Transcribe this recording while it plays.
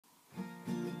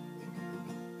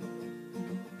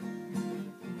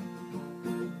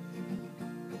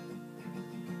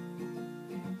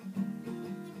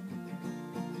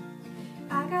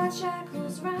got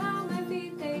shackles round my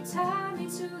feet, they tie me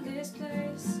to this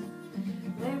place.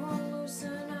 They won't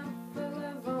loosen up for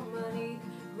love or money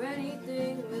or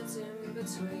anything that's in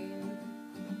between.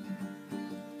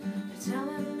 They're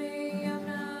telling me I'm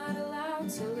not allowed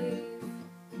to leave.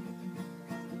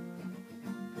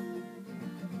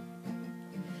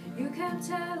 You kept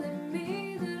telling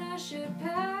me that I should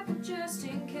pack up just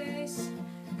in case,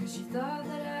 'cause you thought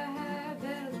that I had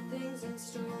better things in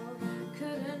store.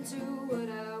 Couldn't do what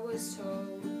I was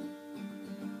told.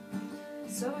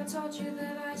 So I told you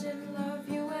that I didn't love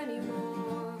you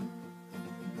anymore.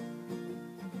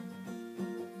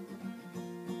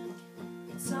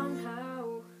 But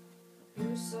somehow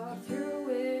you saw through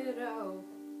it all,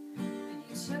 and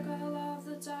you took all of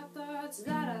the dark thoughts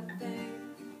that I think.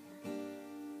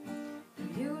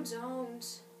 You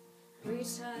don't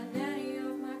return any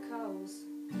of my calls,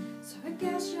 so I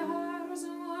guess your heart was a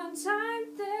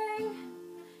one-time thing.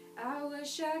 I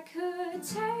wish I could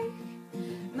take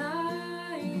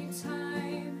my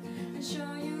time and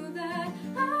show you that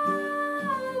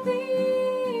I'll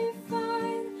be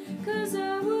fine, 'cause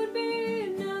I would be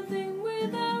nothing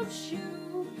without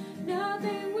you,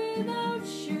 nothing without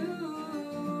you.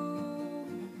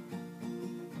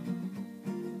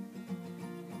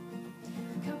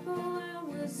 A couple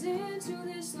hours into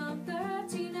this long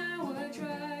 13-hour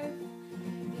drive,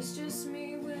 it's just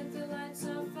me with the lights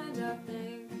off, and I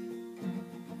think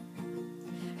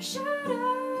I should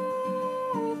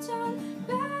have done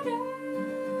better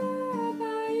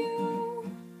by you.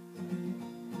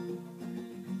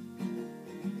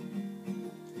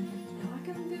 Now I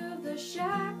can feel the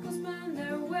shackles burn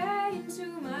their way into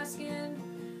my skin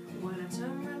when I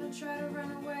turn around and try to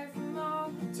run away from all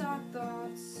the dark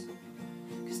thoughts.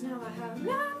 'Cause now I have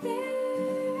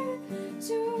nothing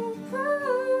to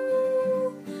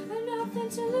prove and nothing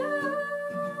to lose.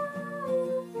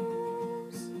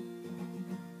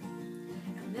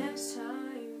 And next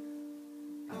time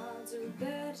I'll do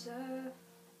better.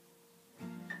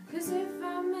 'Cause if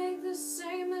I make the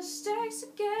same mistakes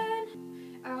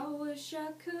again, I wish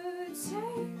I could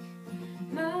take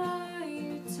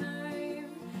my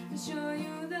time and show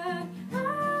you that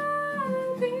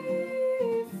I'll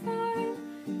be fine.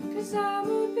 'Cause I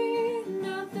would be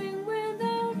nothing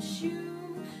without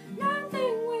you,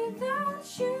 nothing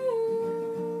without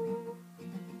you.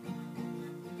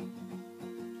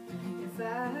 If I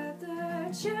had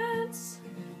the chance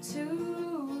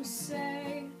to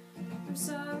say I'm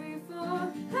sorry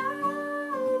for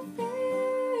how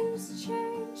things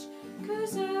change,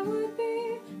 'cause I would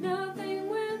be nothing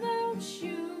without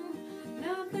you,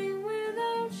 nothing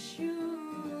without you.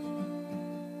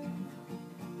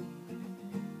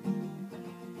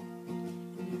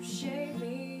 You shaped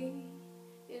me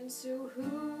into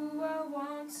who I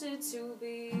wanted to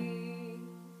be.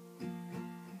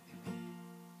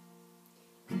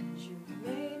 You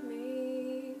made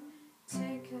me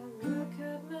take a look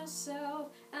at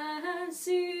myself and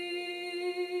see.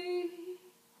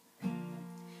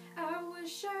 I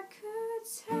wish I could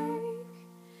take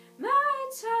my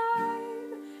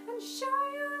time and show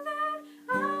you that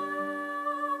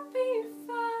I'll be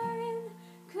fine,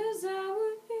 'cause I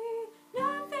would be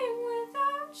nothing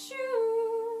without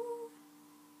you.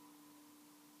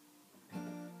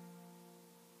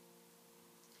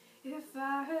 If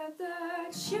I had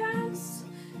the chance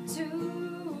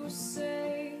to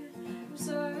say I'm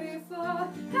sorry for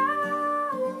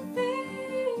how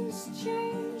things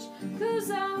change, 'cause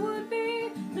I would be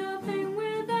nothing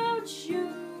without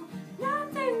you,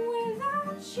 nothing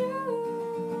without you.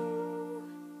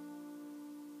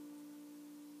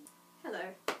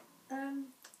 Hello,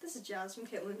 this is Jazz from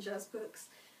Caitlin Jazz Books,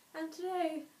 and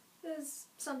today there's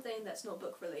something that's not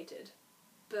book related,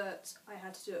 but I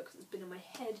had to do it because it's been in my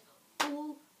head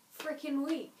all frickin'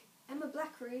 week. Emma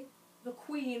Blackery, the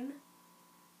Queen,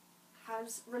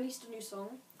 has released a new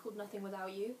song called Nothing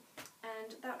Without You,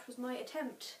 and that was my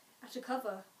attempt at a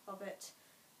cover of it.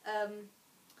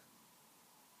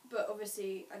 But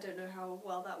obviously I don't know how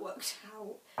well that worked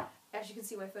out. As you can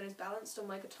see, my phone is balanced on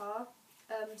my guitar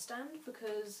stand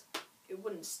because it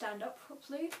wouldn't stand up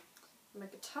properly. My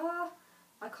guitar,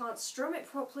 I can't strum it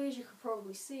properly, as you could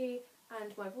probably see,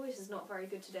 and my voice is not very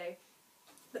good today.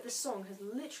 But this song has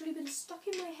literally been stuck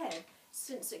in my head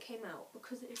since it came out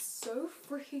because it is so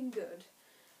freaking good.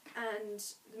 And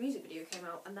the music video came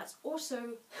out, and that's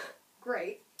also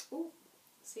great. Oh,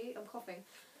 see, I'm coughing.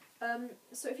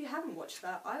 So if you haven't watched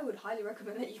that, I would highly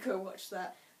recommend that you go watch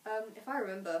that. If I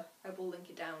remember, I will link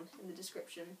it down in the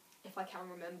description. If I can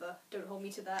remember, don't hold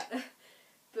me to that.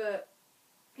 But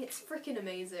it's freaking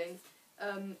amazing.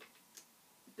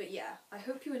 But yeah, I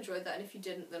hope you enjoyed that, and if you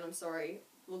didn't, then I'm sorry.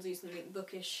 we'll do something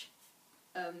bookish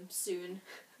soon.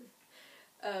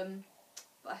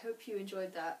 But I hope you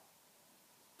enjoyed that.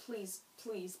 Please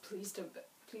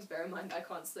bear in mind I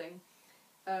can't sing.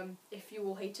 If you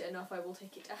will hate it enough, I will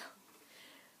take it down.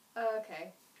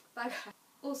 Okay, bye guys.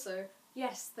 Also,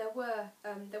 yes, there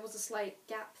was a slight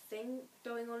gap thing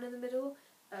going on in the middle,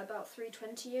 about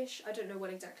 3:20ish. I don't know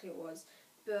what exactly it was,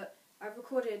 but I've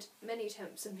recorded many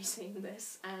attempts of me singing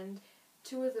this, and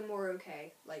 2 of them were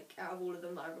okay, like, out of all of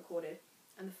them that I recorded.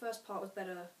 And the first part was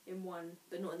better in one,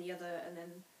 but not in the other, and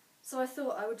then... So I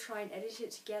thought I would try and edit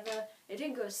it together. It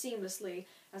didn't go as seamlessly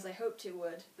as I hoped it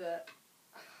would, but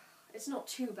it's not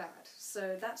too bad.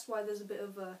 So that's why there's a bit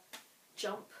of a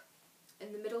jump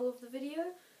in the middle of the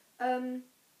video.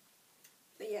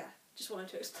 But yeah, just wanted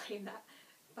to explain that.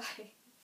 Bye.